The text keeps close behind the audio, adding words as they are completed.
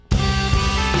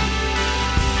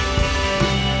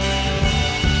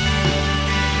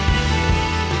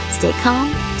Stay calm,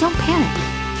 don't panic.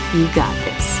 You got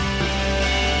this.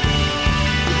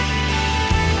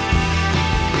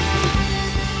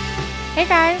 Hey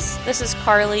guys, this is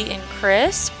Carly and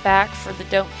Chris back for the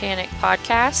Don't Panic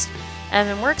podcast.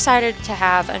 And we're excited to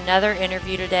have another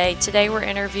interview today. Today we're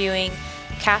interviewing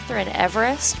Catherine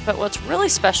Everest, but what's really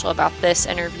special about this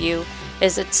interview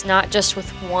is it's not just with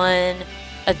one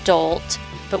adult,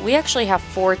 but we actually have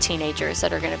 4 teenagers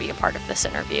that are going to be a part of this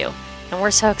interview. And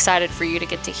we're so excited for you to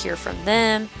get to hear from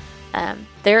them,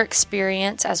 their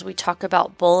experience as we talk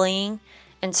about bullying.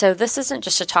 And so this isn't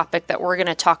just a topic that we're going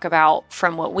to talk about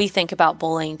from what we think about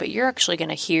bullying, but you're actually going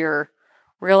to hear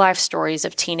real life stories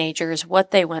of teenagers,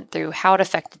 what they went through, how it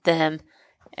affected them,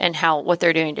 and what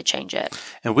they're doing to change it.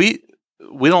 And we're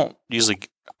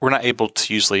not able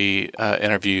to usually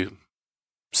interview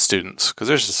students because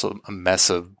there's just a mess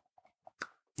of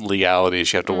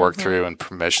legalities you have to work through and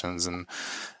permissions, and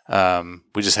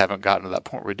we just haven't gotten to that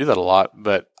point where we do that a lot.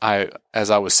 But as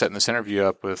I was setting this interview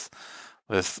up with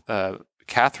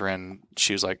Catherine,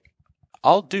 she was like,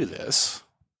 "I'll do this,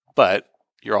 but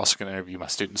you're also going to interview my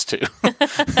students too."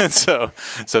 And so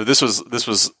this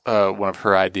was one of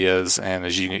her ideas. And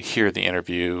as you hear the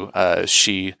interview,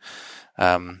 this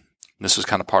was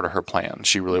kind of part of her plan.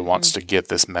 She really wants to get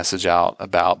this message out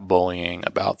about bullying,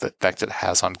 about the effect it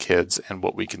has on kids and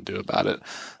what we can do about it.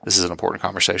 This is an important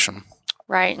conversation.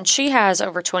 Right. And she has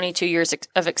over 22 years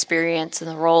of experience in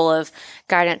the role of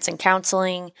guidance and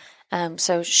counseling.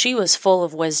 So she was full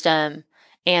of wisdom.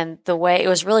 And it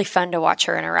was really fun to watch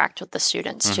her interact with the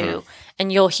students too.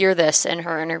 And you'll hear this in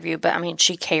her interview, but I mean,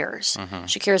 she cares.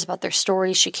 She cares about their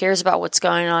stories. She cares about what's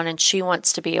going on, and she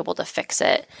wants to be able to fix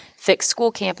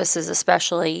school campuses,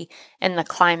 especially in the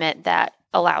climate that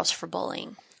allows for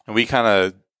bullying. And we kind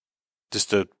of, just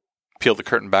to peel the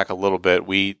curtain back a little bit,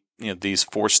 these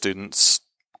 4 students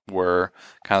were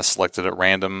kind of selected at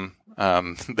random.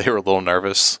 They were a little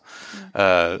nervous.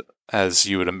 As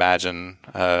you would imagine.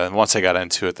 And once they got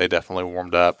into it, they definitely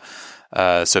warmed up.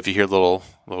 So if you hear a little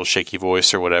shaky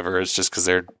voice or whatever, it's just because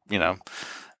they're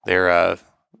a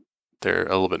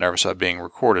little bit nervous about being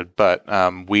recorded. But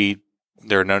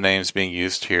there are no names being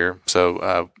used here,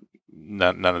 so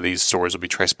none of these stories will be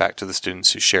traced back to the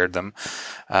students who shared them.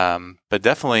 But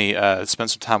definitely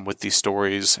spend some time with these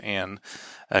stories and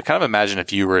kind of imagine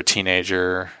if you were a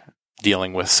teenager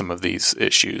dealing with some of these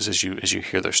issues as you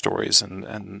hear their stories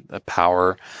and the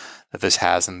power that this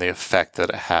has and the effect that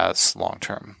it has long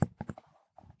term.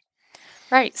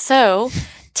 Right. So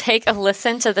take a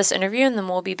listen to this interview, and then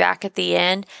we'll be back at the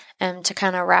end to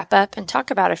kind of wrap up and talk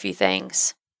about a few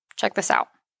things. Check this out.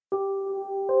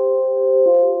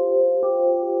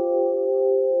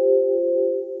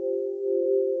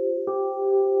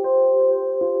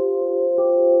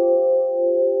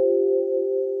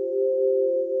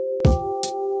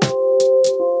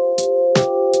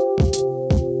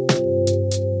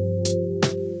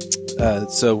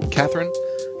 So Catherine,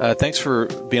 thanks for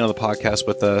being on the podcast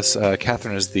with us.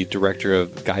 Catherine is the Director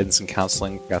of Guidance and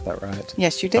Counseling. Got that right?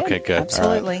 Yes, you did. Okay, good.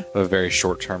 Absolutely. Right. A very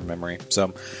short-term memory.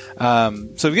 So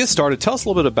to get started, tell us a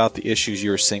little bit about the issues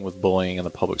you're seeing with bullying in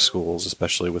the public schools,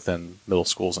 especially within middle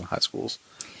schools and high schools.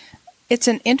 It's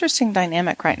an interesting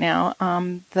dynamic right now.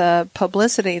 The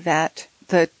publicity that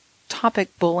the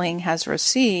topic bullying has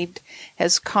received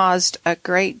has caused a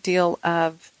great deal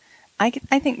of, I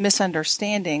think,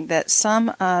 misunderstanding that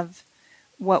some of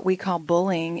what we call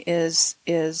bullying is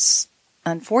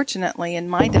unfortunately, in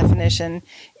my definition,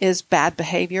 is bad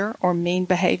behavior or mean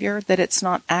behavior, that it's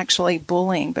not actually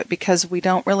bullying, but because we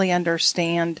don't really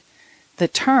understand the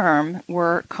term,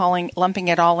 we're lumping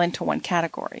it all into one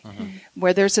category,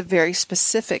 where there's a very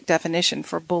specific definition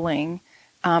for bullying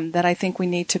that I think we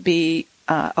need to be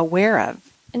aware of.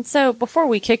 And so before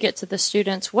we kick it to the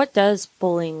students, what does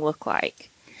bullying look like?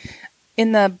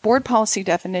 In the board policy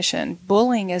definition,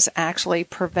 bullying is actually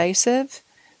pervasive,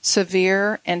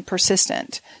 severe, and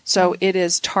persistent. So it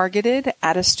is targeted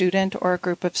at a student or a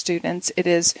group of students. It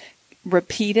is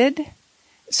repeated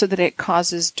so that it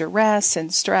causes duress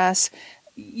and stress.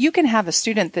 You can have a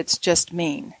student that's just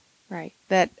mean, right?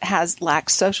 That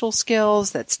lacks social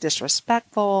skills, that's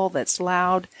disrespectful, that's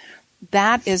loud.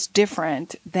 That is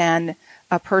different than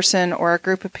a person or a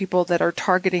group of people that are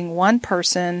targeting one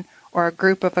person or a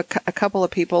group of a couple of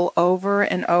people over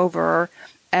and over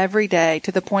every day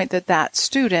to the point that that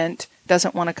student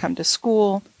doesn't want to come to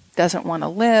school, doesn't want to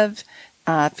live,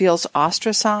 feels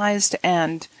ostracized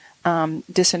and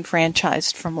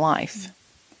disenfranchised from life.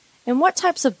 And what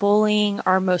types of bullying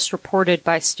are most reported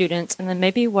by students? And then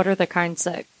maybe what are the kinds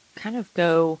that kind of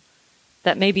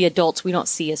that maybe adults we don't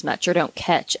see as much or don't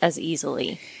catch as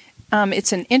easily?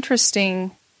 It's an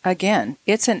interesting again,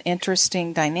 it's an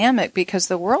interesting dynamic because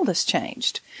the world has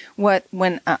changed.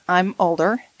 When I'm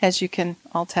older, as you can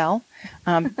all tell,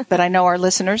 but I know our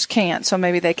listeners can't, so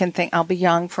maybe they can think I'll be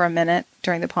young for a minute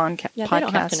during the podcast. Yeah, they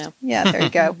don't have to know. Yeah, there you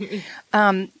go.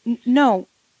 No,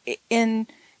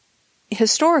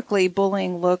 historically,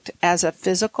 bullying looked as a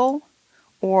physical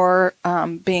or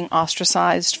being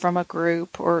ostracized from a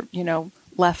group or,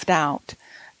 left out.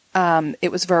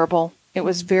 It was verbal. It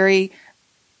was very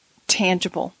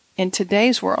tangible in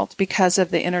today's world because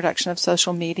of the introduction of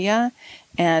social media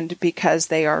and because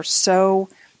they are so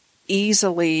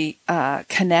easily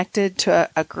connected to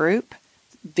a group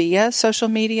via social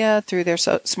media, through their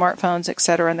smartphones, et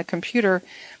cetera, and the computer.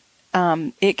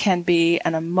 It can be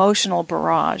an emotional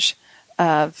barrage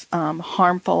of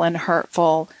harmful and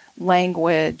hurtful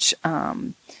language,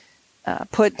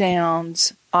 put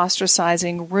downs,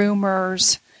 ostracizing,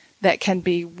 rumors that can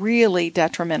be really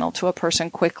detrimental to a person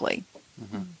quickly.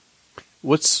 Mm-hmm.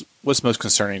 What's most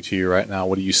concerning to you right now?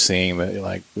 What are you seeing that you're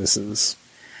like, this is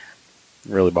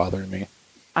really bothering me?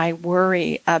 I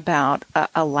worry about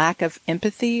a lack of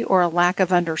empathy or a lack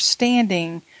of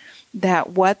understanding that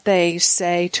what they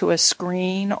say to a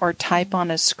screen or type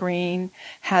on a screen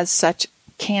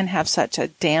can have such a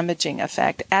damaging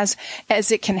effect as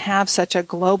it can have such a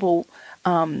global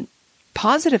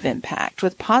positive impact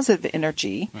with positive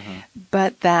energy,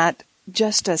 but that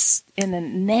just in a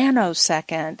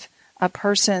nanosecond, a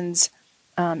person's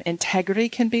integrity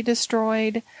can be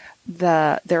destroyed,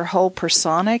 their whole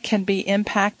persona can be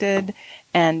impacted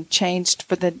and changed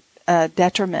for the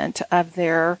detriment of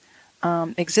their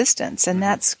existence. And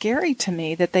that's scary to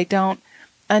me, that they don't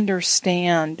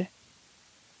understand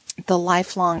the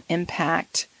lifelong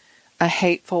impact a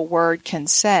hateful word can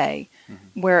say,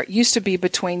 where it used to be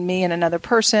between me and another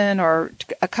person or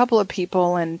a couple of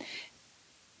people and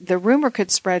the rumor could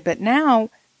spread. But now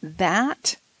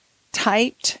that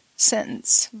typed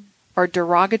sentence or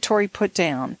derogatory put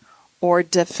down or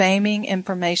defaming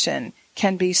information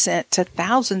can be sent to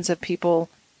thousands of people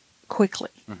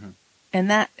quickly. And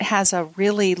that has a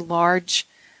really large,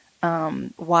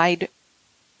 wide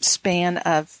span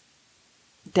of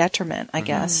detriment, I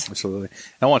guess. Absolutely.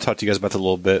 I want to talk to you guys about a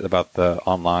little bit about the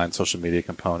online social media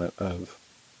component of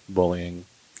bullying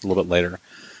a little bit later.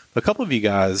 But a couple of you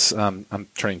guys, I'm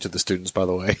turning to the students, by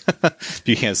the way, if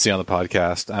you can't see on the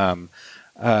podcast.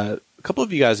 A couple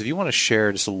of you guys, if you want to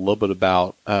share just a little bit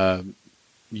about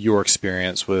your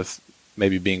experience with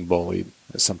maybe being bullied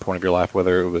at some point of your life,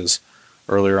 whether it was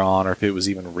earlier on or if it was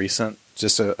even recent,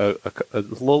 just a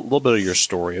little bit of your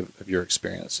story of your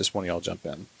experience. Just one of y'all jump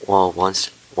in. Well, one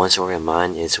story of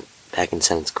mine is back in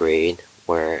 7th grade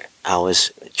where I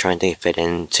was trying to fit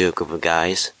into a group of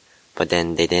guys, but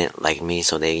then they didn't like me,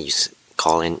 so they just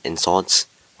call in insults.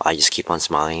 I just keep on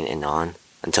smiling and on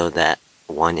until that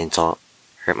one insult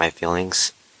hurt my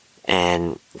feelings,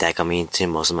 and that got me into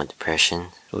most of my depression.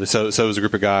 So it was a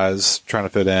group of guys trying to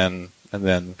fit in, and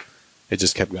then it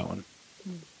just kept going.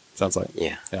 Sounds like.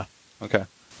 Yeah. Okay.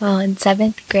 Well, in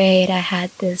 7th grade, I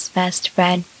had this best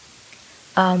friend.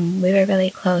 We were really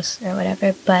close or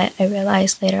whatever, but I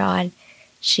realized later on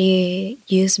she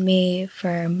used me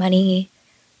for money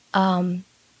and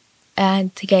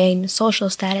to gain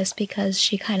social status because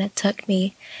she kind of took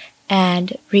me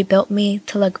and rebuilt me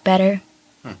to look better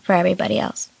for everybody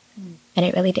else. And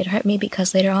it really did hurt me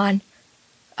because later on,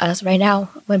 as right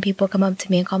now, when people come up to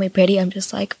me and call me pretty, I'm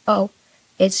just like, oh,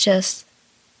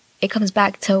 it comes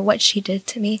back to what she did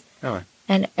to me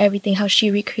and everything, how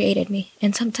she recreated me.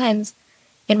 And sometimes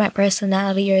in my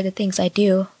personality or the things I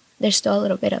do, there's still a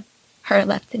little bit of her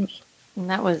left in me. And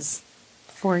that was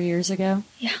 4 years ago?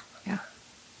 Yeah.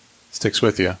 Sticks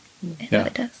with you. It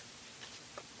really does.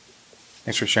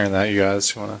 Thanks for sharing that, you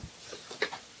guys. You want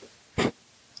to?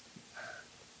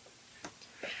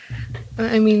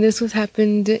 I mean, this was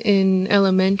happened in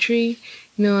elementary.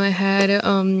 I had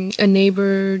a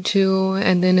neighbor too,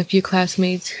 and then a few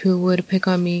classmates who would pick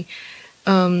on me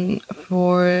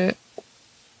for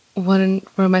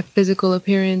my physical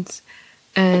appearance,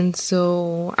 and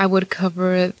so I would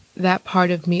cover that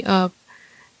part of me up,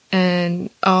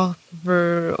 and all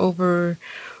for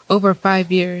over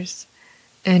 5 years,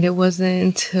 and it wasn't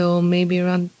until maybe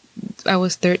around I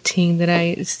was 13 that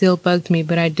it still bugged me,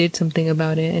 but I did something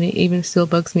about it, and it even still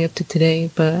bugs me up to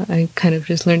today, but I kind of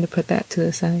just learned to put that to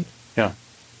the side. Yeah.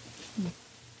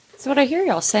 So what I hear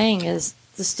y'all saying is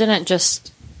this didn't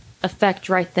just affect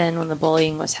right then when the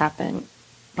bullying was happening,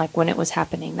 like when it was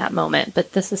happening that moment,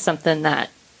 but this is something that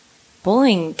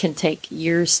bullying can take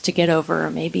years to get over,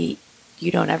 or maybe you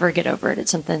don't ever get over it.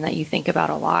 It's something that you think about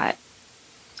a lot.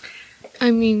 I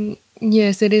mean,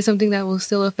 yes, it is something that will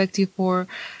still affect you for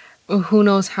who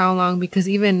knows how long, because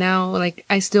even now, like,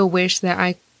 I still wish that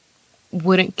I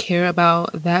wouldn't care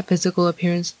about that physical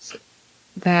appearance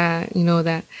that,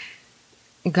 that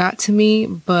got to me,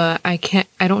 but I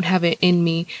don't have it in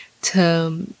me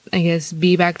to, I guess,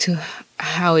 be back to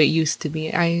how it used to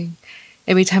be.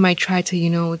 Every time I try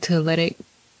to, to let it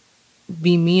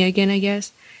be me again, I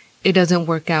guess, it doesn't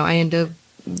work out. I end up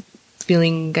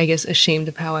feeling, I guess, ashamed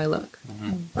of how I look.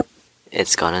 Mm-hmm.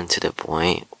 It's gotten to the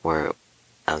point where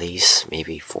at least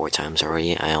maybe 4 times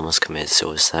already I almost committed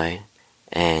suicide,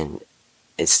 and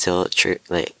it's still true.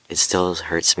 Like, it still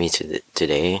hurts me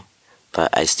today,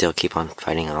 but I still keep on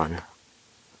fighting on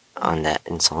that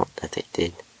insult that they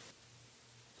did.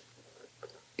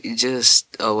 It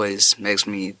just always makes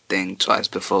me think twice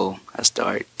before I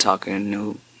start talking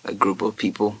to a group of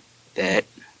people that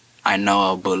I know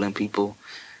are bullying people.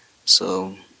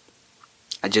 So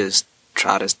I just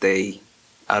try to stay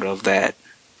out of that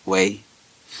way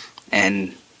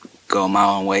and go my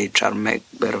own way, try to make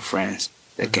better friends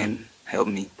that can help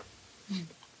me.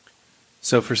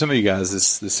 So for some of you guys,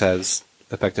 this has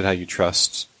affected how you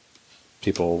trust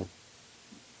people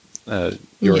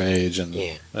your age, and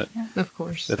of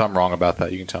course. If I'm wrong about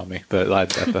that, you can tell me. But I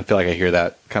feel like I hear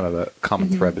that kind of a common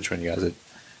thread between you guys.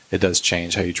 It does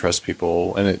change how you trust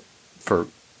people, and it for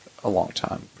a long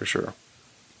time for sure.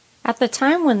 At the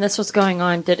time when this was going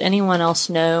on, did anyone else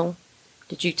know?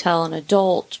 Did you tell an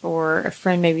adult or a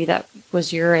friend maybe that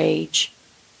was your age?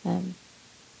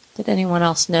 Did anyone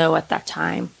else know at that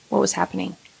time what was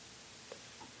happening?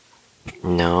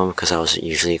 No, because I was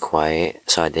usually quiet,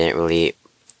 so I didn't really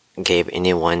give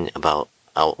anyone about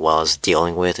what I was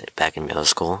dealing with back in middle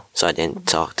school. So I didn't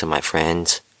talk to my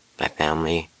friends, my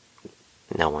family,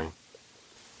 no one.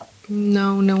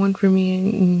 No one for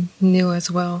me knew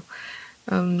as well.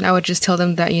 I would just tell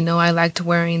them that, I liked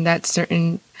wearing that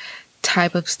certain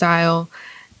type of style.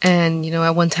 And,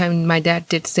 at one time my dad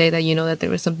did say that, that there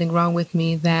was something wrong with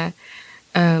me, that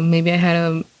maybe I had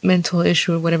a mental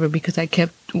issue or whatever because I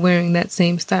kept wearing that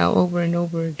same style over and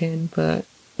over again. But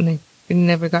it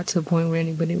never got to the point where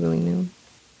anybody really knew.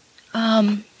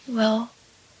 Well,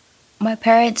 my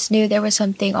parents knew there was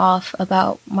something off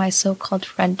about my so-called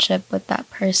friendship with that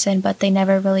person, but they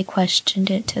never really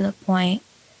questioned it to the point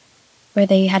where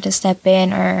they had to step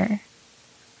in or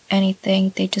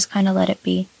anything. They just kind of let it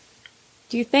be.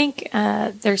 Do you think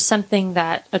there's something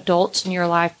that adults in your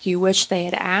life, do you wish they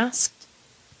had asked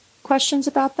questions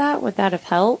about that? Would that have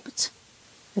helped?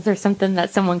 Is there something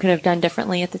that someone could have done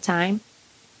differently at the time?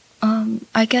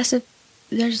 I guess if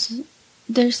there's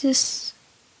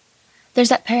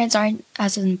that parents aren't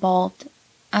as involved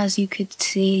as you could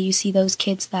see. You see those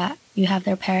kids that you have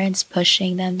their parents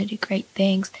pushing them to do great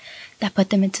things, that put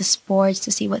them into sports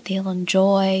to see what they'll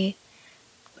enjoy.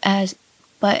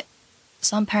 But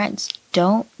some parents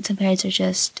don't. Some parents are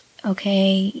just,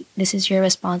 okay, this is your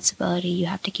responsibility. You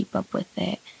have to keep up with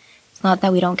it. It's not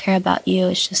that we don't care about you.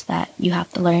 It's just that you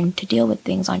have to learn to deal with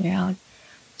things on your own.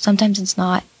 Sometimes it's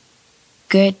not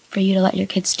good for you to let your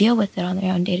kids deal with it on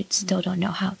their own. They still don't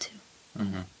know how to.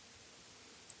 Mm-hmm.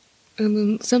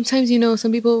 Sometimes,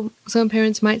 some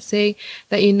parents might say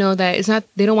that, that it's not,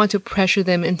 they don't want to pressure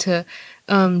them into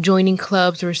joining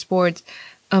clubs or sports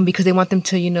because they want them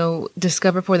to,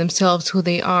 discover for themselves who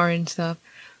they are and stuff.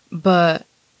 But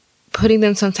putting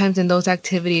them sometimes in those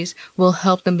activities will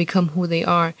help them become who they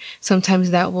are.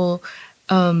 Sometimes that will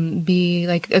be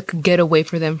like a getaway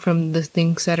for them from the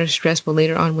things that are stressful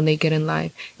later on when they get in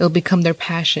life. It'll become their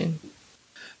passion.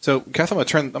 So, Kath, I'm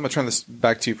gonna turn this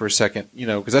back to you for a second.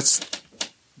 Because that's,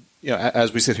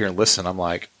 as we sit here and listen, I'm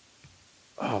like,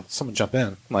 oh, someone jump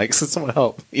in, like, someone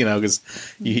help, because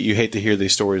you hate to hear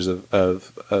these stories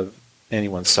of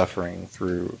anyone suffering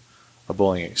through a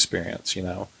bullying experience. If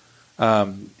a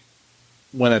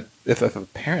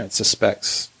parent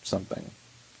suspects something,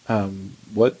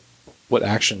 what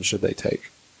action should they take?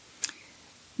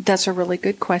 That's a really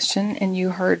good question, and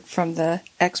you heard from the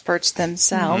experts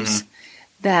themselves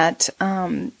that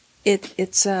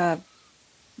it's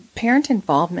parent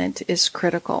involvement is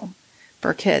critical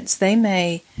for kids. They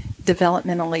may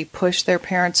developmentally push their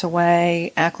parents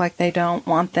away, act like they don't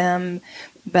want them,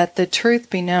 but the truth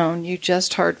be known, you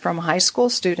just heard from high school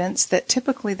students that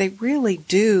typically they really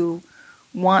do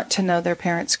want to know their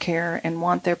parents' care and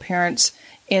want their parents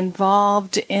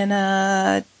involved in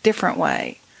a different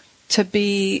way, to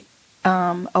be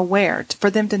aware, for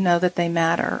them to know that they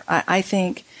matter. I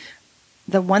think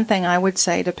the one thing I would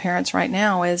say to parents right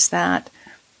now is that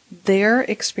their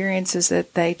experiences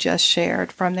that they just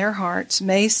shared from their hearts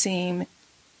may seem,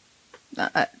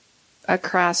 a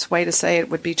crass way to say it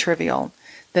would be trivial,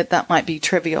 that might be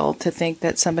trivial to think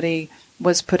that somebody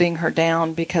was putting her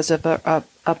down because of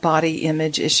a body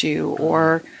image issue,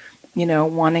 or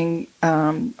wanting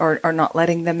or not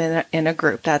letting them in a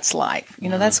group. That's life.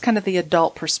 That's kind of the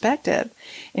adult perspective,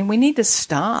 and we need to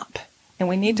stop. And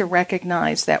we need to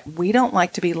recognize that we don't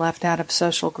like to be left out of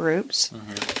social groups.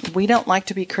 We don't like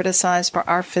to be criticized for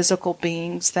our physical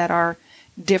beings that are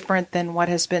different than what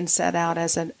has been set out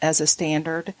as a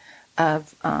standard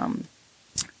of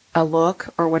a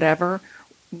look or whatever.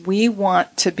 We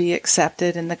want to be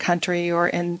accepted in the country or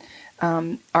in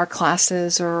our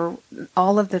classes or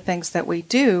all of the things that we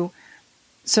do.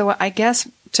 So I guess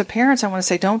to parents, I want to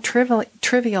say, don't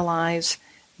trivialize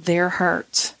their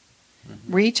hurts.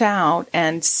 Reach out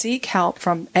and seek help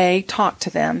from talk to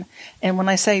them. And when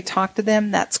I say talk to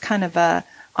them, that's kind of a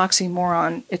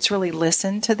oxymoron. It's really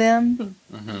listen to them.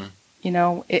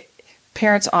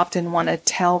 Parents often want to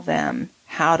tell them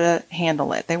how to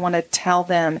handle it. They want to tell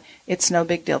them it's no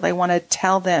big deal. They want to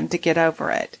tell them to get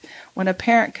over it. When a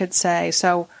parent could say,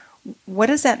 so what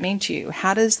does that mean to you?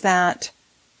 How does that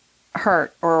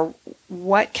hurt? Or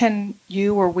what can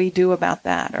you or we do about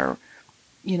that? Or,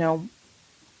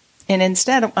 and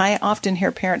instead, I often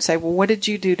hear parents say, well, what did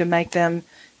you do to make them,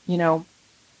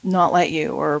 not let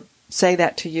you or say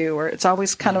that to you? Or it's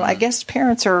always kind of, I guess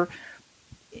parents are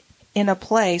in a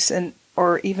place,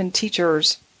 or even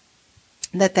teachers,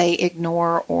 that they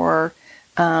ignore or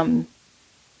don't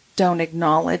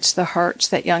acknowledge the hurts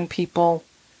that young people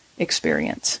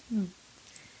experience.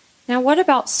 Now, what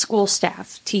about school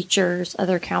staff, teachers,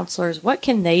 other counselors? What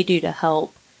can they do to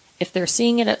help if they're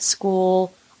seeing it at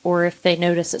school, or if they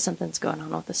notice that something's going on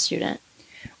with the student?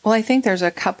 Well, I think there's a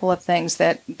couple of things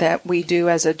that we do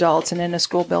as adults and in a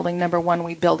school building. Number one,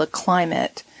 we build a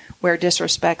climate where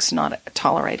disrespect's not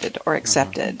tolerated or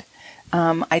accepted.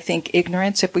 I think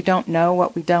ignorance, if we don't know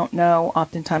what we don't know,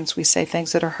 oftentimes we say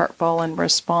things that are hurtful and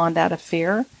respond out of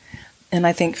fear. And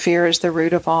I think fear is the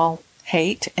root of all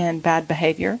hate and bad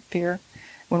behavior. Fear,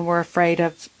 when we're afraid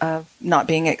of not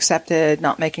being accepted,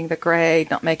 not making the grade,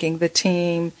 not making the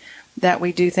team, that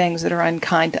we do things that are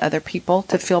unkind to other people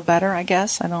to feel better, I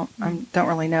guess. I don't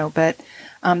really know. But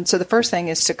so the first thing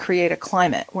is to create a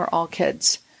climate where all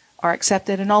kids are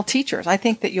accepted and all teachers. I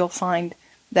think that you'll find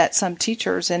that some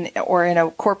teachers or in a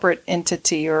corporate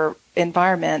entity or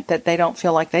environment that they don't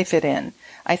feel like they fit in.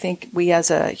 I think we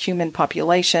as a human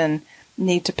population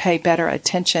need to pay better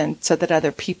attention so that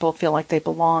other people feel like they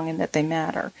belong and that they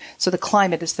matter. So the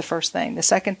climate is the first thing. The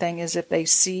second thing is if they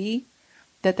see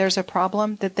that there's a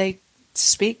problem, that they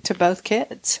speak to both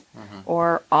kids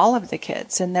or all of the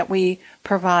kids, and that we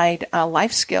provide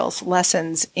life skills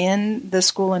lessons in the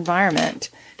school environment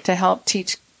to help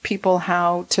teach people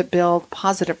how to build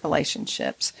positive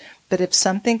relationships. But if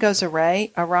something goes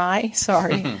awry,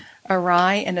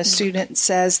 and a student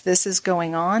says this is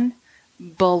going on,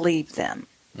 believe them.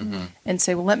 And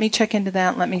say, well, let me check into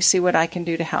that. Let me see what I can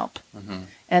do to help.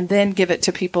 And then give it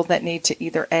to people that need to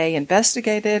either A,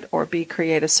 investigate it, or B,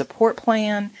 create a support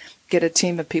plan, get a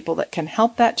team of people that can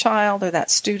help that child or that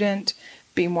student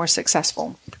be more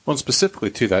successful. Well, and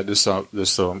specifically to that, just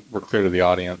so we're clear to the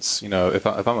audience, if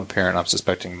I'm a parent, I'm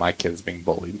suspecting my kid's being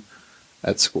bullied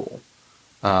at school.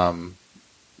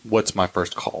 What's my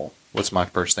first call? What's my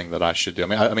first thing that I should do?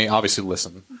 I mean, obviously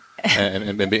listen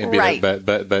and be right. But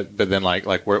then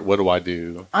like what do I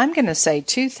do? I'm going to say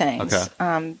two things.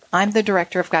 Okay. I'm the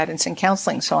director of guidance and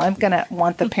counseling, so I'm going to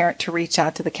want the parent to reach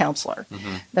out to the counselor.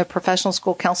 The professional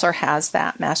school counselor has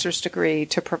that master's degree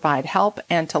to provide help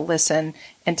and to listen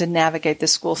and to navigate the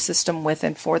school system with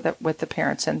the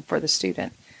parents and for the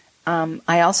student.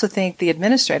 I also think the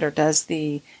administrator does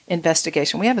the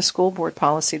investigation. We have a school board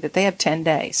policy that they have 10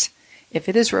 days. If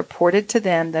it is reported to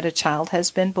them that a child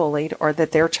has been bullied or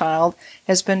that their child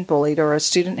has been bullied or a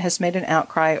student has made an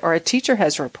outcry or a teacher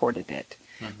has reported it,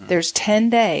 there's 10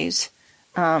 days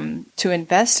to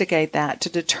investigate that, to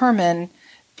determine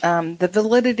the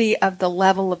validity of the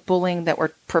level of bullying that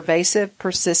were pervasive,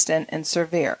 persistent, and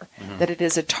severe, that it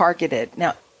is a targeted.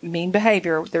 Now, mean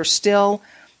behavior, there's still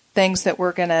things that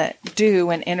we're going to do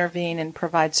and intervene and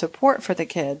provide support for the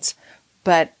kids,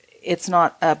 but it's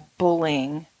not a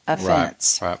bullying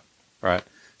offense. Right.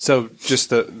 So just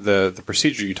the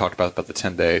procedure you talked about the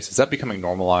 10 days, is that becoming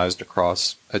normalized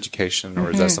across education, or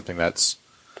is that something that's,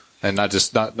 and not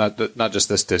just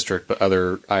this district, but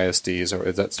other ISDs, or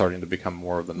is that starting to become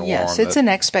more of the norm? Yes, it's an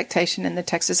expectation in the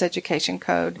Texas Education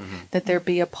Code that there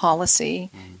be a policy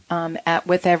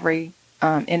with every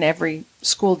in every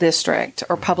school district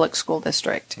or public school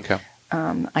district. Okay.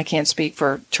 I can't speak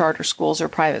for charter schools or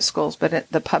private schools, but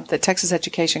the Texas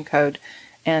Education Code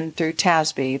And through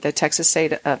TASB, the Texas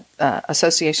State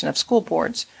Association of School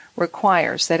Boards,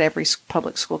 requires that every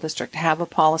public school district have a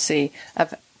policy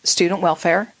of student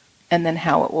welfare and then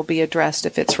how it will be addressed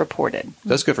if it's reported.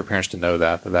 That's good for parents to know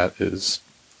that is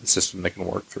a system they can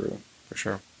work through, for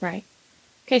sure. Right.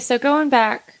 Okay, so going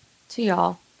back to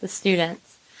y'all, the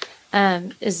students,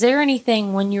 is there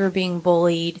anything when you were being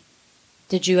bullied,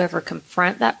 did you ever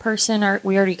confront that person? Or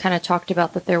we already kind of talked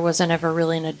about that there wasn't ever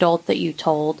really an adult that you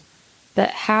told, but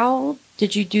how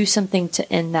did you do something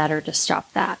to end that or to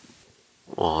stop that?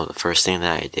 Well, the first thing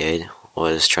that I did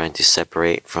was trying to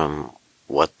separate from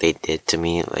what they did to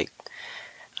me. Like,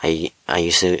 I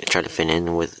used to try to fit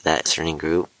in with that certain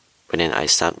group, but then I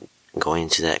stopped going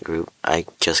to that group. I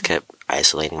just kept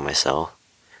isolating myself.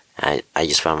 I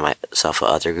just found myself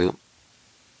another group.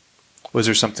 Was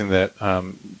there something that,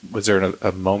 was there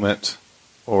a moment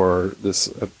or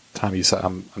a time you said,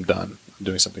 I'm done, I'm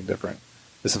doing something different?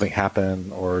 Did something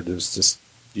happen, or you just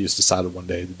decided one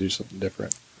day to do something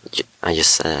different? I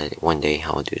just said one day I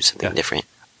will do something different.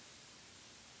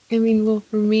 I mean, well,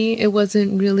 for me, it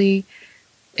wasn't really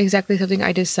exactly something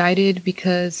I decided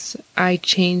because I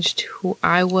changed who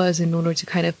I was in order to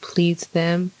kind of please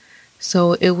them.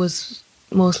 So it was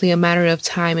mostly a matter of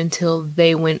time until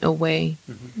they went away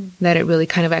that it really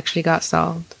kind of actually got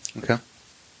solved. Okay.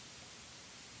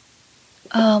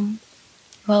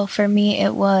 Well, for me,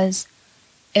 it was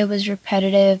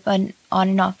repetitive and on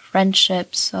and off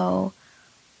friendships. So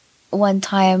one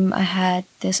time I had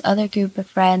this other group of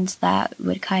friends that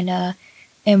would kind of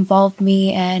involve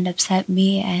me and upset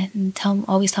me and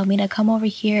always tell me to come over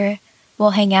here,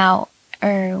 we'll hang out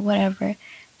or whatever.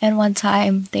 And one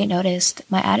time they noticed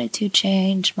my attitude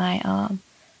change, my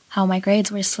how my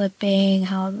grades were slipping,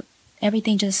 how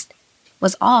everything just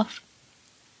was off.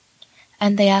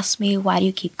 And they asked me, why do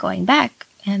you keep going back?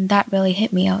 And that really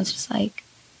hit me. I was just like,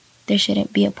 there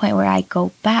shouldn't be a point where I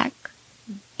go back.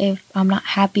 If I'm not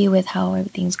happy with how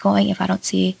everything's going, if I don't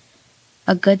see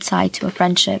a good side to a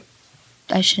friendship,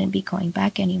 I shouldn't be going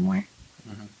back anymore.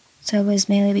 So it was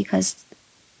mainly because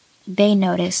they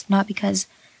noticed, not because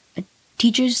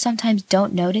teachers sometimes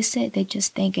don't notice it. They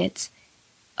just think it's,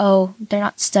 oh, they're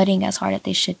not studying as hard as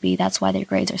they should be. That's why their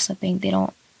grades are slipping. They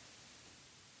don't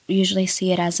usually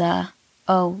see it as a,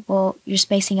 oh, well, you're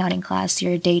spacing out in class,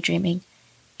 you're daydreaming.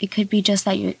 It could be just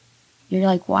that you're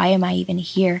like, why am I even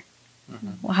here?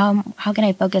 Well, how can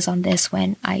I focus on this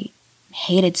when I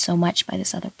hated so much by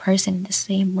this other person in the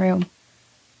same room?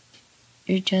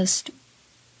 You're just,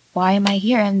 why am I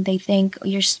here? And they think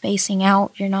you're spacing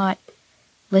out, you're not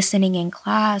listening in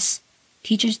class.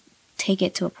 Teachers take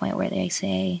it to a point where they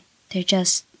say they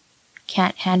just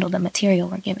can't handle the material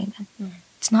we're giving them.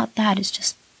 It's not that, it's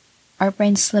just our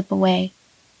brains slip away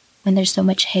when there's so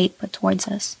much hate put towards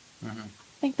us. I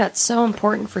think that's so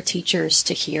important for teachers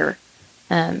to hear.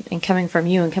 And coming from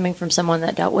you and coming from someone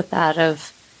that dealt with that,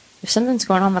 of if something's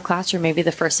going on in the classroom, maybe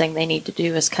the first thing they need to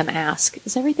do is come ask,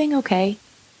 is everything okay?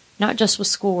 Not just with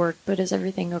schoolwork, but is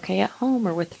everything okay at home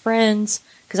or with friends?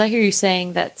 Because I hear you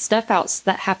saying that stuff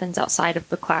that happens outside of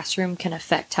the classroom can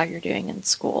affect how you're doing in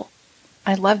school.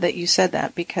 I love that you said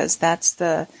that, because that's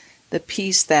the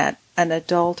piece that an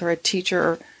adult or a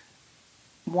teacher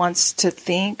wants to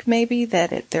think, maybe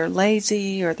that they're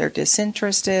lazy or they're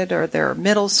disinterested or they're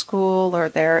middle school or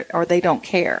they don't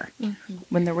care.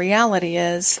 When the reality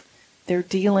is they're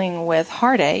dealing with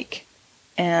heartache,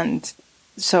 and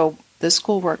so the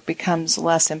schoolwork becomes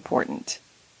less important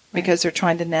because they're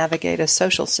trying to navigate a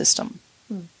social system.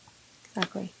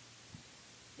 Exactly.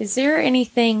 Is there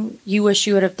anything you wish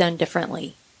you would have done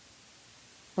differently?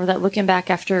 Or that looking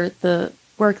back after the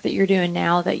work that you're doing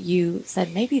now that you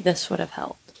said maybe this would have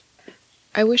helped?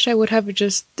 I wish I would have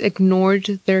just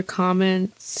ignored their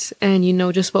comments and,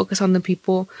 just focus on the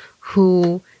people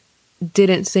who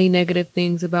didn't say negative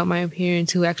things about my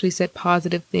appearance, who actually said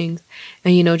positive things,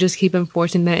 and, just keep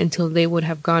enforcing that until they would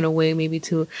have gone away, maybe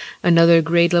to another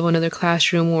grade level, another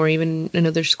classroom, or even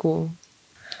another school.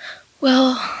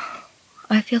 Well,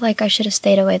 I feel like I should have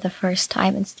stayed away the first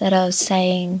time instead of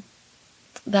saying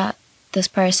that this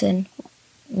person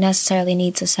necessarily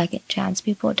needs a second chance.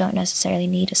 People don't necessarily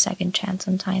need a second chance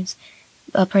sometimes.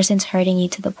 A person's hurting you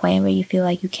to the point where you feel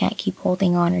like you can't keep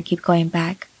holding on or keep going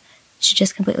back. You should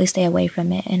just completely stay away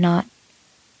from it and not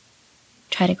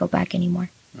try to go back anymore.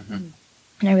 And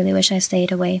I really wish I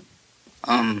stayed away.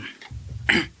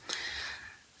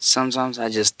 Sometimes I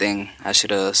just think I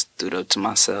should have stood up to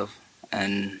myself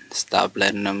and stopped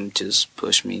letting them just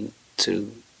push me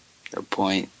to the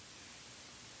point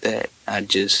that I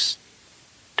just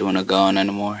don't want to go on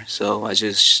anymore. So I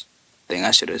just think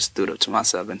I should have stood up to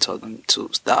myself and told them to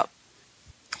stop.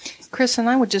 Chris, and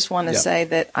I would just want to say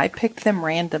that I picked them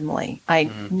randomly. I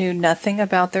knew nothing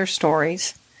about their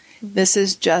stories. This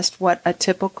is just what a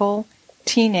typical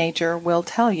teenager will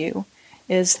tell you,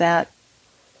 is that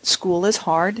school is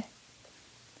hard.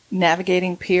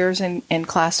 Navigating peers and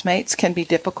classmates can be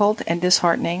difficult and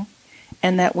disheartening,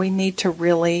 and that we need to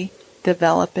really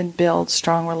develop and build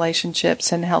strong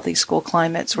relationships and healthy school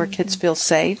climates where kids feel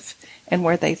safe and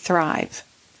where they thrive.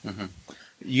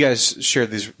 You guys share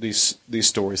these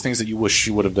stories, things that you wish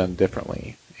you would have done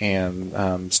differently,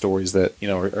 and stories that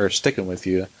are sticking with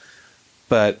you.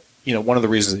 But one of the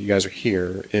reasons that you guys are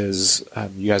here is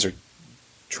you guys are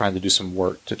trying to do some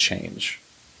work to change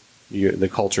the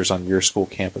cultures on your school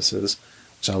campuses.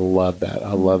 So I love that.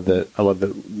 I love that. I love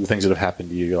the things that have happened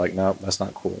to you. You're like, no, that's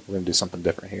not cool. We're going to do something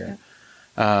different here.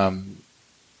 Yeah.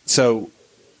 So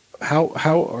how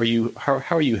are you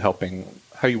helping?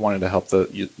 How are you wanting to help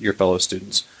your fellow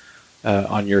students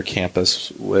on your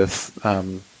campus with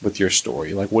your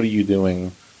story? Like, what are you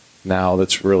doing now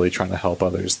that's really trying to help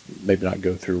others maybe not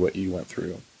go through what you went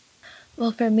through?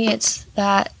 Well, for me, it's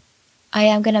that I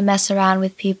am going to mess around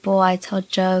with people. I tell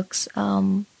jokes.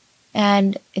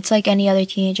 And it's like any other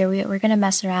teenager. We're going to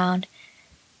mess around.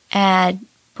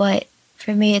 But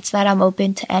for me, it's that I'm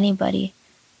open to anybody.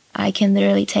 I can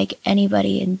literally take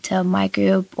anybody into my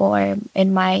group or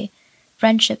in my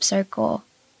friendship circle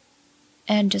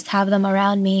and just have them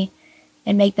around me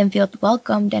and make them feel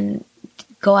welcomed and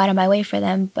go out of my way for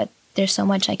them. But there's so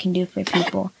much I can do for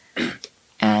people.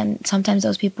 And sometimes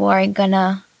those people they're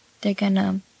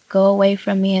gonna go away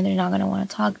from me and they're not gonna want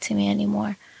to talk to me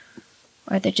anymore.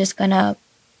 Or they're just gonna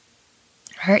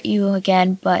hurt you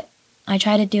again. But I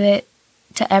try to do it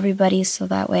to everybody so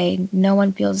that way no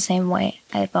one feels the same way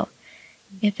I felt.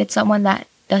 If it's someone that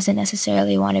doesn't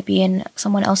necessarily want to be in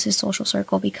someone else's social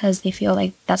circle because they feel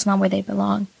like that's not where they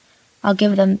belong, I'll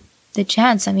give them the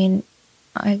chance. I mean,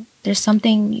 there's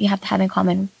something you have to have in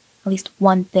common, at least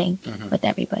one thing with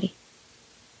everybody.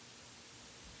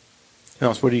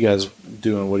 What are you guys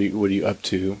doing? What are you up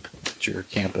to at your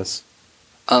campus?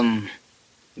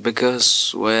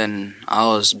 Because when I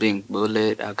was being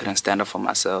bullied, I couldn't stand up for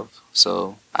myself.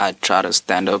 So I try to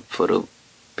stand up for the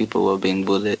people who are being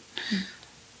bullied.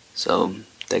 So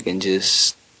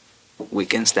we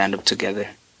can stand up together.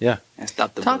 Yeah. And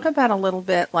stop the Talk bullying. about a little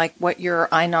bit like what your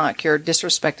INOC, your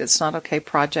Disrespect It's Not Okay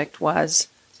project was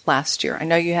last year. I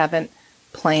know you haven't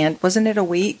planned. Wasn't it a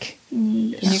week?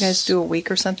 Yes. Can you guys do a week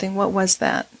or something? What was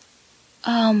that?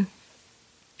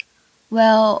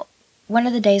 Well, one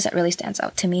of the days that really stands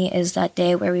out to me is that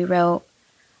day where we wrote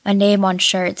a name on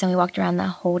shirts and we walked around that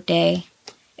whole day.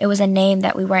 It was a name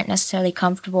that we weren't necessarily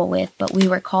comfortable with, but we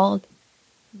were called.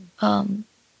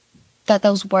 That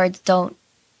those words don't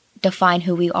define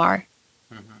who we are.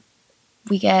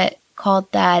 We get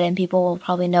called that and people will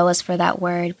probably know us for that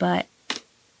word, but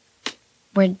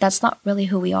that's not really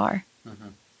who we are.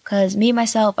 Because me,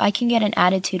 myself, I can get an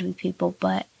attitude with people,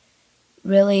 but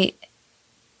really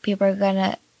people are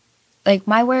gonna, like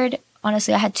my word,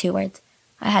 honestly, I had two words.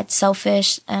 I had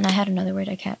selfish and I had another word.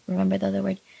 I can't remember the other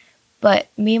word. But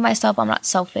me, myself, I'm not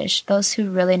selfish. Those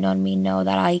who really know me know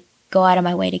that I go out of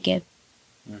my way to give.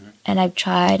 And I've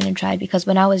tried and tried because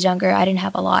when I was younger, I didn't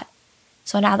have a lot.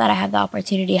 So now that I have the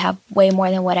opportunity to have way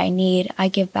more than what I need, I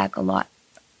give back a lot.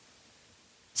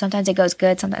 Sometimes it goes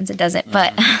good, sometimes it doesn't,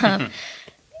 but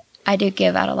I do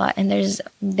give out a lot. And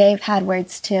they've had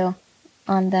words too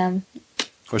on them.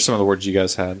 What are some of the words you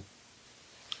guys had?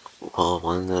 Well,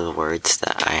 one of the words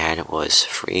that I had was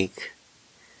freak.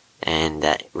 And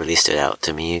that really stood out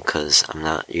to me because I'm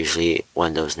not usually one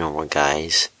of those normal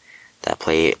guys that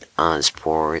play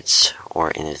sports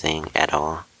or anything at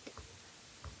all.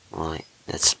 Well,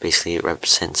 that's basically it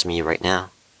represents me right now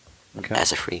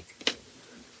as a freak.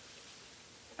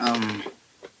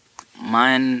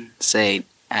 Mine say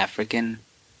African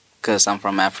because I'm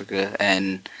from Africa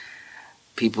and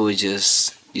people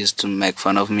just used to make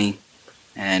fun of me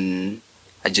and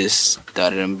I just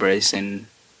started embracing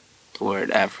the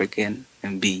word African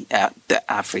and be the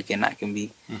African I can be.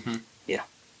 Yeah.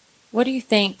 What do you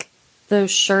think those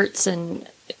shirts, and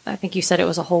I think you said it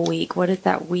was a whole week, what did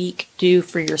that week do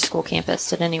for your school campus?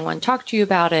 Did anyone talk to you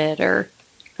about it or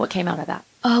what came out of that?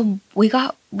 We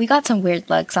got some weird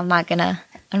looks. I'm not gonna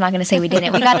say we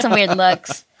didn't. We got some weird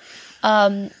looks.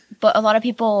 But a lot of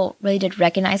people really did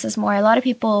recognize us more. A lot of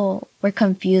people were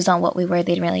confused on what we were.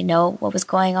 They didn't really know what was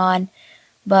going on.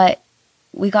 But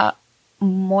we got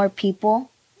more people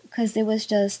because it was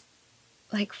just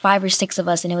like 5 or 6 of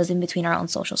us and it was in between our own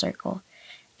social circle.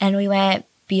 And we went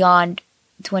beyond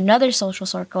to another social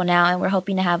circle now and we're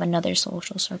hoping to have another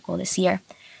social circle this year.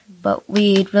 But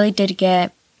we really did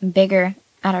get bigger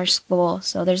at our school.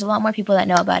 So there's a lot more people that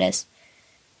know about us.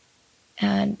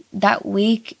 And that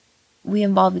week, we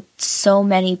involved so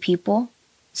many people.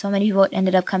 So many people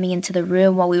ended up coming into the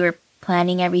room while we were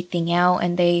planning everything out,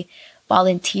 and they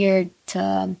volunteered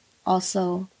to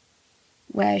also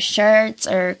wear shirts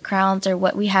or crowns or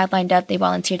what we had lined up. They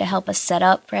volunteered to help us set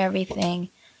up for everything.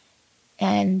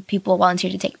 And people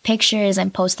volunteered to take pictures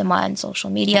and post them on social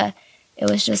media. It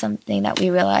was just something that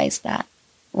we realized that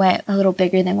went a little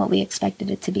bigger than what we expected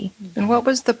it to be. And what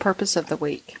was the purpose of the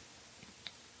week?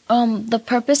 The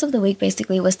purpose of the week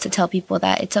basically was to tell people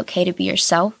that it's okay to be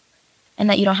yourself and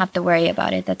that you don't have to worry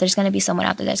about it, that there's going to be someone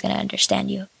out there that's going to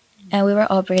understand you. And we were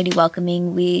all pretty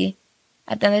welcoming. We,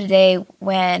 at the end of the day,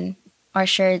 when our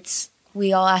shirts,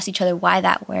 we all asked each other why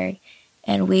that word.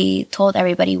 And we told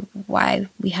everybody why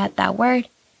we had that word.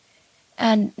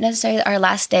 And necessarily our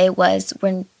last day was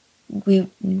when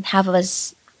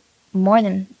more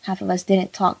than half of us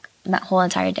didn't talk that whole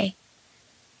entire day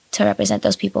to represent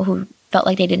those people who felt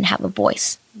like they didn't have a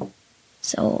voice.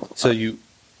 So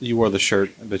you wore the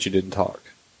shirt, but you didn't talk.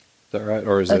 Is that right?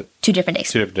 Or is it 2 different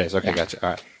days? 2 different days. Okay, yeah. Gotcha. All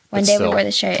right. One day we wore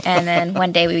the shirt, and then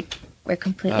one day we were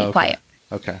completely quiet.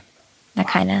 Okay. That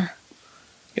kind of.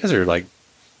 You guys are like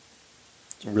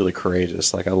really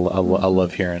courageous. Like I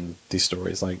love hearing these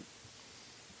stories. Like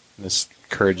this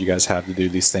courage you guys have to do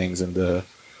these things and to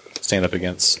stand up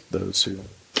against those who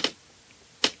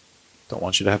don't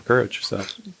want you to have courage. So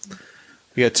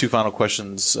we got 2 final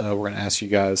questions we're going to ask you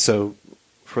guys. So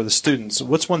for the students,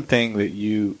 what's one thing that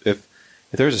you, if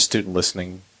there's a student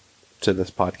listening to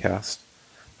this podcast,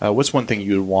 what's one thing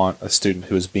you would want a student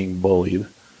who is being bullied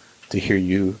to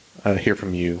hear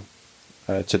from you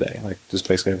today? Like just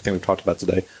basically everything we've talked about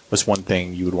today. What's one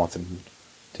thing you would want them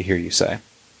to hear you say?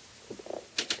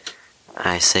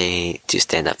 I say to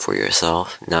stand up for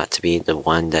yourself, not to be the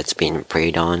one that's being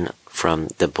preyed on from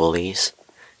the bullies.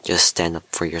 Just stand up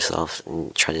for yourself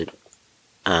and try to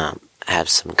have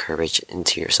some courage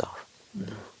into yourself.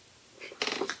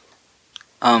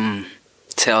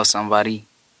 Tell somebody.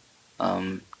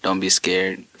 Don't be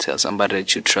scared. Tell somebody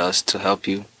that you trust to help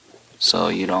you so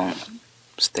you don't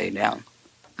stay down.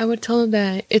 I would tell them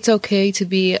that it's okay to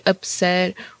be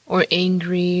upset or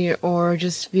angry or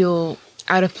just feel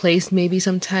out of place maybe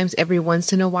sometimes every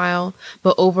once in a while,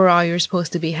 but overall you're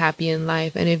supposed to be happy in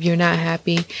life. And if you're not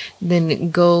happy,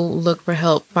 then go look for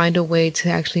help. Find a way to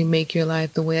actually make your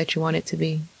life the way that you want it to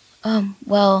be.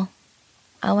 Well,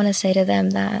 I want to say to them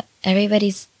that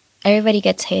everybody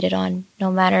gets hated on,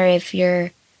 no matter if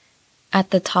you're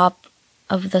at the top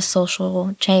of the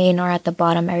social chain or at the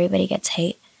bottom. Everybody gets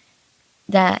hate.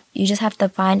 That you just have to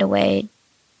find a way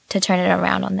to turn it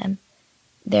around on them.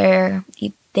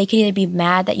 They could either be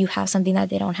mad that you have something that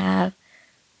they don't have,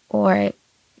 or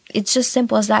it's just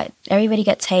simple as that. Everybody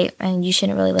gets hate, and you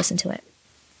shouldn't really listen to it.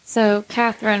 So,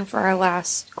 Catherine, for our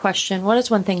last question, what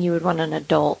is one thing you would want an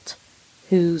adult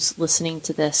who's listening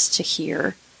to this to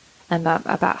hear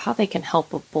about how they can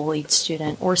help a bullied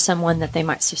student or someone that they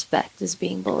might suspect is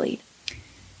being bullied?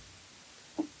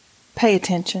 Pay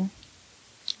attention.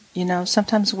 You know,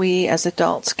 sometimes we as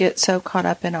adults get so caught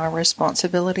up in our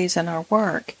responsibilities and our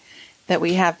work that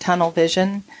we have tunnel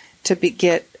vision to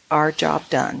get our job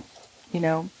done. You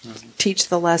know, teach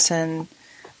the lesson,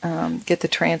 get the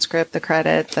transcript, the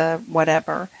credit, the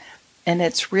whatever. And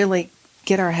it's really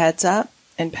get our heads up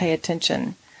and pay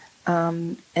attention.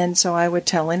 And so I would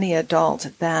tell any adult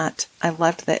that, I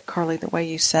loved that, Carly, the way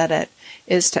you said it,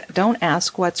 is to don't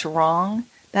ask what's wrong.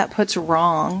 That puts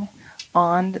wrong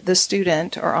on the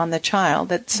student or on the child,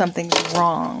 that something's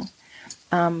wrong.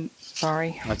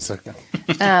 Sorry. That's okay.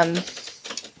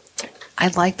 I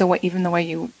like the way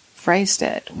you phrased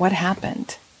it. What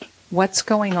happened? What's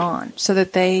going on? So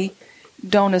that they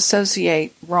don't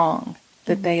associate wrong,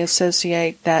 that they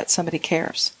associate that somebody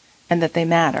cares and that they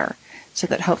matter, so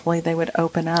that hopefully they would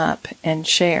open up and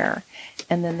share.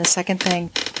 And then the second thing,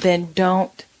 then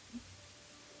don't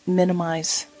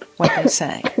minimize what they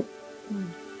say.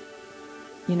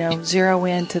 You know, zero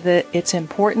in to it's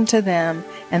important to them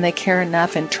and they care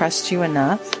enough and trust you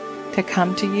enough to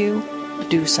come to you,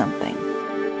 do something.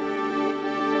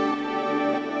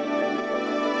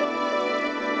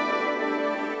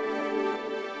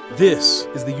 This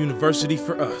is the university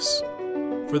for us,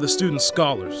 for the student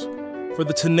scholars, for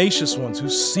the tenacious ones who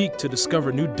seek to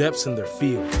discover new depths in their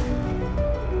field,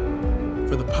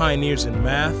 for the pioneers in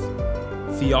math,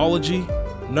 theology,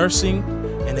 nursing,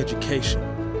 and education.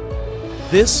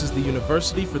 This is the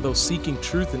university for those seeking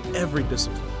truth in every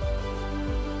discipline.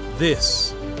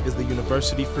 This is the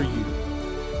university for you.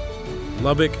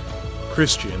 Lubbock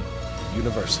Christian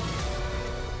University.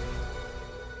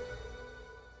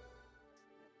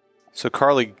 So,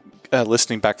 Carly,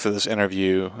 listening back to this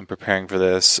interview and preparing for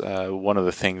this, one of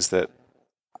the things that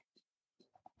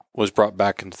was brought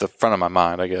back into the front of my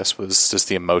mind, I guess, was just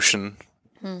the emotion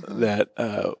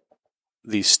that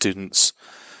these students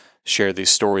share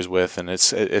these stories with, and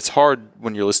it's hard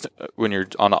when you're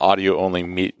on an audio only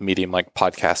medium like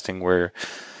podcasting, where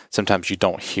sometimes you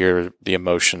don't hear the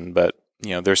emotion, but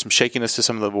there's some shakiness to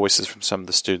some of the voices from some of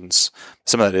the students.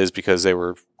 Some of that is because they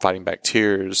were fighting back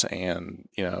tears, and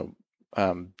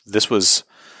this was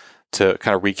to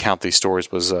kind of recount these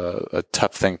stories was a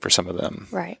tough thing for some of them,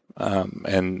 right?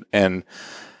 And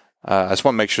I just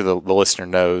want to make sure the listener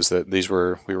knows that we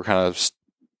were kind of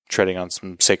treading on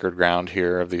some sacred ground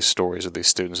here of these stories of these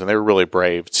students, and they were really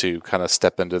brave to kind of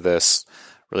step into this,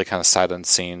 really kind of sight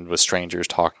unseen with strangers,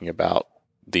 talking about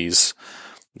these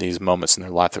moments in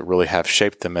their life that really have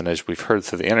shaped them, and as we've heard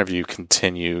through the interview,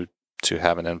 continue to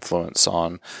have an influence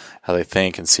on how they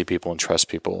think and see people and trust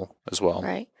people as well.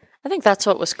 Right. I think that's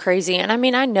what was crazy. And I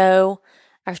mean, I know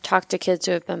I've talked to kids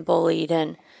who have been bullied,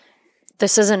 and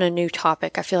this isn't a new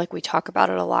topic. I feel like we talk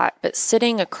about it a lot, but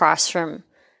sitting across from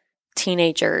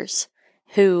teenagers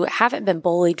who haven't been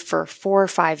bullied for 4 or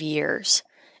 5 years,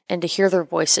 and to hear their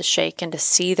voices shake and to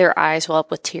see their eyes well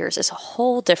up with tears is a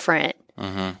whole different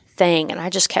thing. And I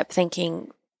just kept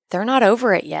thinking, they're not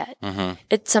over it yet.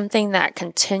 It's something that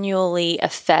continually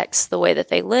affects the way that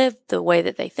they live, the way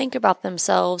that they think about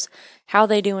themselves, how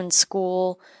they do in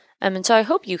school. And so I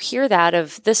hope you hear that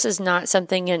of this is not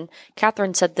something, and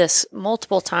Catherine said this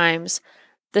multiple times,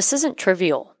 this isn't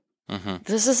trivial.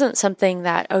 This isn't something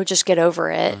that, just get over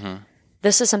it.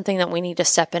 This is something that we need to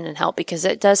step in and help, because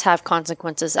it does have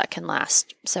consequences that can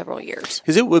last several years.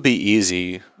 Because it would be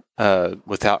easy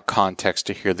without context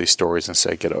to hear these stories and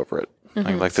say, get over it.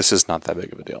 Like this is not that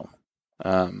big of a deal.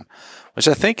 Which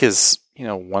I think is,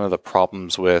 one of the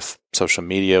problems with social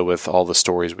media, with all the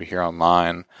stories we hear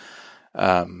online. We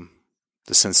are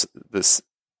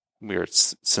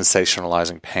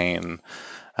sensationalizing pain,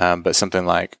 but something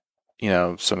like,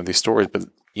 some of these stories, but,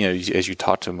 as you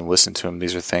talk to them and listen to them,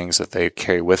 these are things that they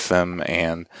carry with them,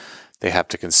 and they have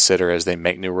to consider as they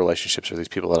make new relationships with these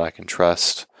people that I can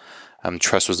trust.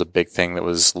 Trust was a big thing that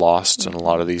was lost in a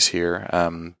lot of these here,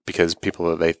 because people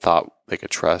that they thought they could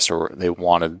trust, or they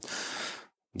wanted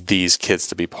these kids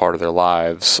to be part of their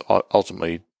lives,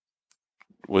 ultimately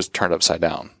was turned upside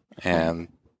down, and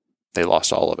they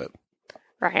lost all of it.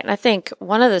 Right. And I think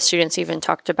one of the students even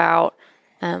talked about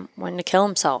wanting to kill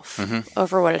himself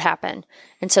over what had happened.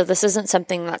 And so this isn't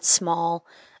something that's small.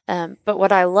 But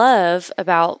what I love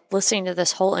about listening to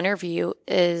this whole interview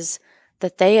is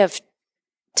that they have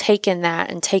taken that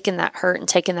hurt and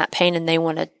taken that pain, and they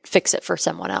want to fix it for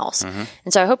someone else. And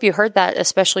so I hope you heard that,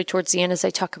 especially towards the end, as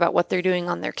they talk about what they're doing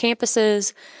on their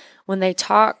campuses. When they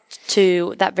talked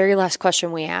to that very last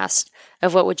question we asked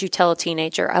of what would you tell a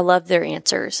teenager, I love their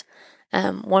answers.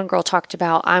 One girl talked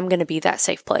about, I'm going to be that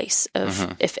safe place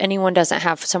of if anyone doesn't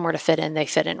have somewhere to fit in, they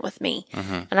fit in with me.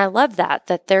 And I love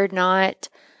that they're not,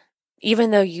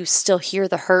 even though you still hear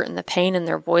the hurt and the pain in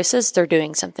their voices, they're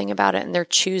doing something about it, and they're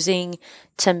choosing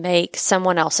to make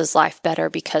someone else's life better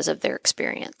because of their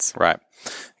experience. Right.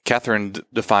 Catherine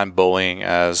defined bullying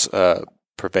as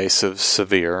pervasive,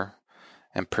 severe,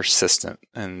 and persistent.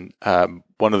 And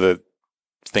one of the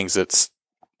things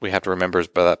we have to remember is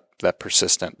about that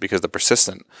persistent, because the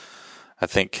persistent, I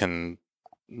think, can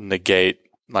negate,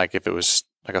 like if it was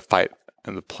like a fight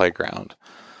in the playground.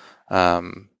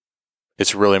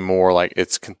 It's really more like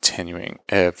it's continuing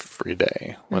every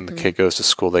day. When the kid goes to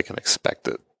school, they can expect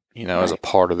it, as a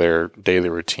part of their daily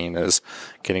routine, is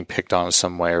getting picked on in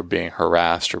some way, or being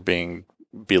harassed, or being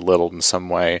belittled in some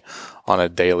way on a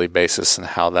daily basis, and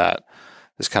how that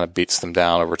just kind of beats them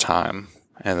down over time.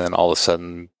 And then all of a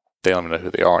sudden, they don't even know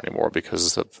who they are anymore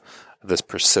because of this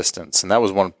persistence. And that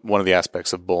was one of the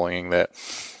aspects of bullying that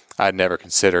I'd never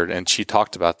considered. And she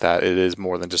talked about that. It is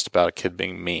more than just about a kid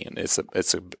being mean. It's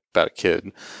about a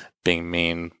kid being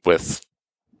mean with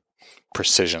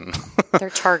precision.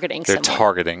 They're targeting They're someone.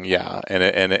 targeting, yeah. And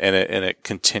it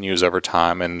continues over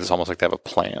time, and it's almost like they have a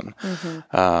plan.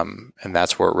 And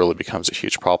that's where it really becomes a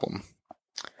huge problem.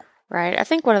 Right. I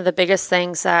think one of the biggest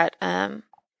things that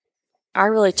I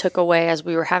really took away as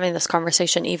we were having this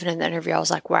conversation, even in the interview, I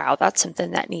was like, wow, that's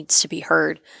something that needs to be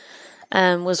heard,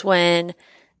 was when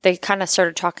they kind of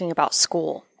started talking about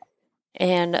school.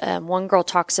 And one girl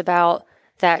talks about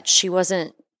that she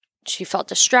felt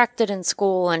distracted in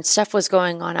school, and stuff was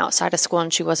going on outside of school,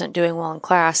 and she wasn't doing well in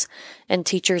class. And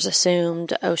teachers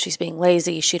assumed, oh, she's being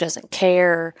lazy, she doesn't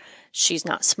care, she's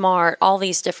not smart, all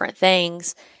these different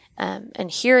things. And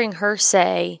hearing her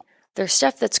say, there's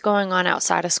stuff that's going on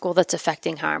outside of school that's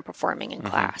affecting how I'm performing in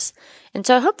class. And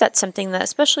so I hope that's something that,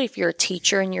 especially if you're a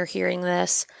teacher and you're hearing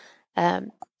this,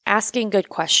 asking good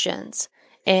questions.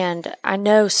 And I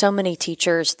know so many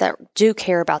teachers that do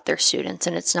care about their students,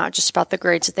 and it's not just about the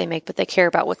grades that they make, but they care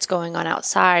about what's going on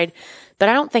outside. But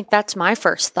I don't think that's my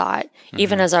first thought,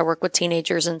 even as I work with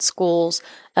teenagers in schools,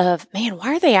 of, man,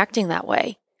 why are they acting that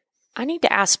way? I need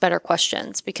to ask better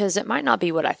questions because it might not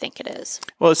be what I think it is.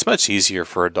 Well, it's much easier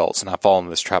for adults, and I fall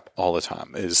into this trap all the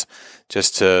time, is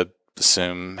just to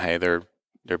assume, hey, they're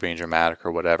being dramatic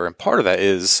or whatever. And part of that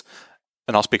is,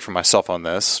 and I'll speak for myself on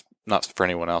this, not for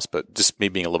anyone else, but just me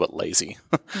being a little bit lazy.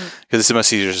 Because it's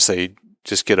much easier to say,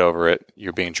 just get over it,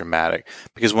 you're being dramatic.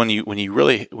 Because when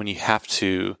you have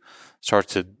to start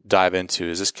to dive into,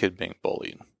 is this kid being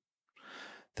bullied?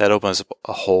 That opens up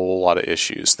a whole lot of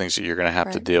issues, things that you're going to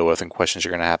have to deal with and questions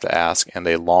you're going to have to ask, and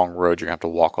a long road you're going to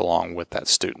have to walk along with that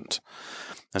student.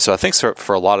 And so I think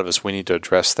for a lot of us, we need to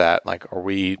address that. Like, are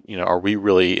we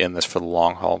really in this for the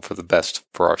long haul and for the best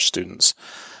for our students?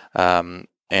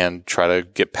 And try to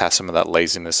get past some of that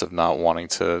laziness of not wanting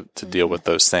to deal with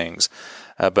those things.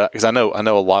 But because I know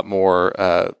a lot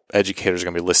more educators are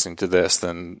going to be listening to this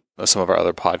than some of our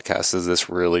other podcasts, as this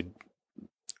really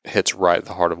hits right at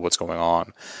the heart of what's going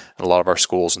on in a lot of our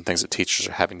schools and things that teachers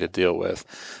are having to deal with.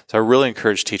 So I really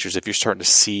encourage teachers, if you're starting to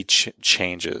see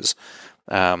changes,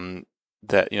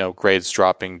 that, grades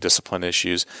dropping, discipline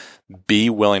issues, be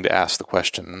willing to ask the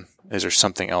question, is there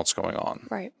something else going on?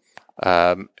 Right.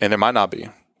 And there might not be.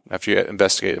 After you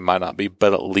investigate, it might not be,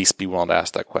 but at least be willing to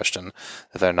ask that question.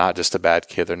 That they're not just a bad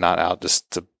kid. They're not out just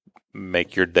to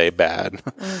make your day bad.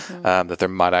 That there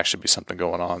might actually be something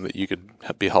going on that you could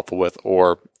be helpful with.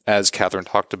 Or, as Catherine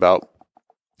talked about,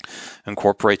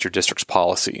 incorporate your district's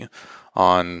policy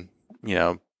on,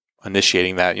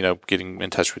 initiating that, getting in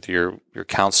touch with your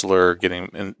counselor,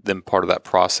 getting them part of that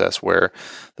process where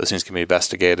those things can be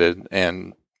investigated.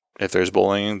 And if there's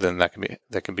bullying, then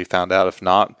that can be found out. If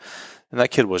not, and that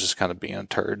kid was just kind of being a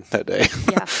turd that day.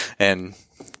 Yeah. And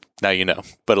now you know,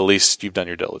 but at least you've done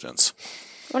your diligence.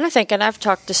 When I think, and I've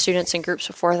talked to students in groups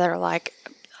before that are like,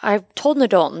 I told an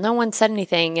adult and no one said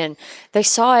anything, and they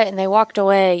saw it and they walked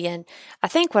away. And I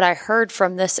think what I heard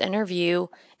from this interview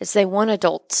is they want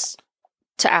adults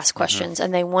to ask questions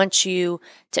and they want you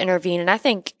to intervene. And I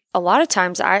think a lot of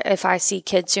times if I see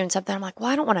kids doing something, I'm like, well,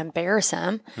 I don't want to embarrass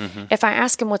them. If I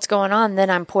ask them what's going on, then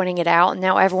I'm pointing it out, and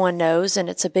now everyone knows and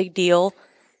it's a big deal.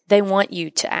 They want you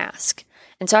to ask.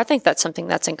 And so I think that's something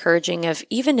that's encouraging, of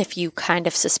even if you kind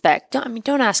of suspect,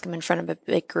 don't ask them in front of a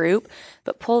big group,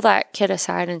 but pull that kid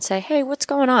aside and say, hey, what's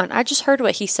going on? I just heard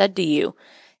what he said to you.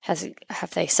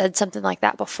 Have they said something like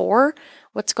that before?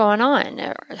 What's going on?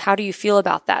 Or how do you feel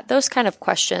about that? Those kind of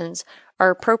questions are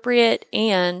appropriate,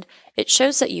 and it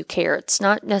shows that you care. It's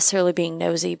not necessarily being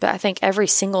nosy, but I think every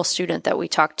single student that we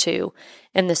talked to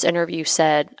in this interview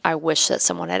said, I wish that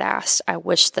someone had asked. I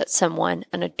wish that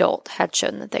an adult had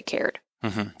shown that they cared.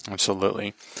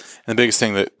 Absolutely. And the biggest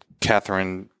thing that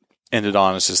Catherine ended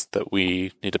on is just that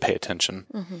we need to pay attention.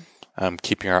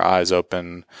 Keeping our eyes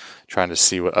open, trying to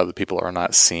see what other people are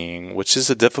not seeing, which is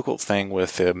a difficult thing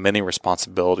with the many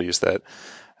responsibilities that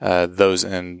those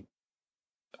in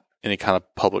any kind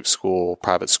of public school,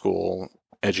 private school,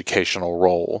 educational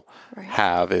role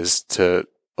have, is to,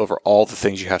 over all the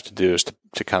things you have to do, is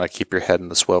to kind of keep your head in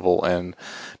the swivel and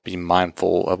be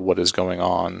mindful of what is going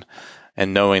on,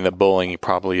 and knowing that bullying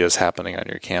probably is happening on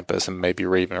your campus and maybe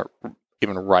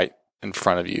even right in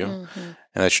front of you, and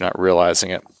that you're not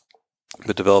realizing it.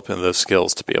 But developing those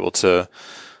skills to be able to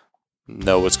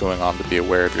know what's going on, to be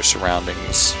aware of your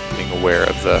surroundings, being aware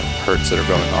of the hurts that are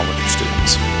going on with your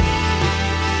students.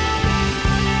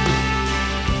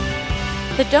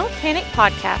 The Don't Panic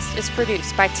podcast is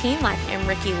produced by Teen Life and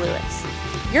Ricky Lewis.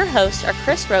 Your hosts are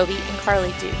Chris Roby and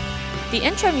Carly Duke. The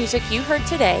intro music you heard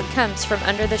today comes from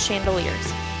Under the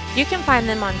Chandeliers. You can find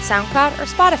them on SoundCloud or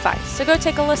Spotify, so go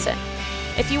take a listen.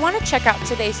 If you want to check out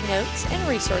today's notes and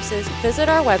resources, visit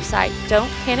our website,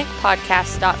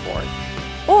 don'tpanicpodcast.org.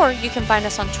 Or you can find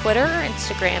us on Twitter or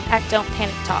Instagram at Don't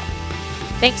Panic Talk.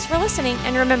 Thanks for listening,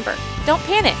 and remember, don't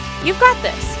panic. You've got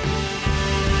this.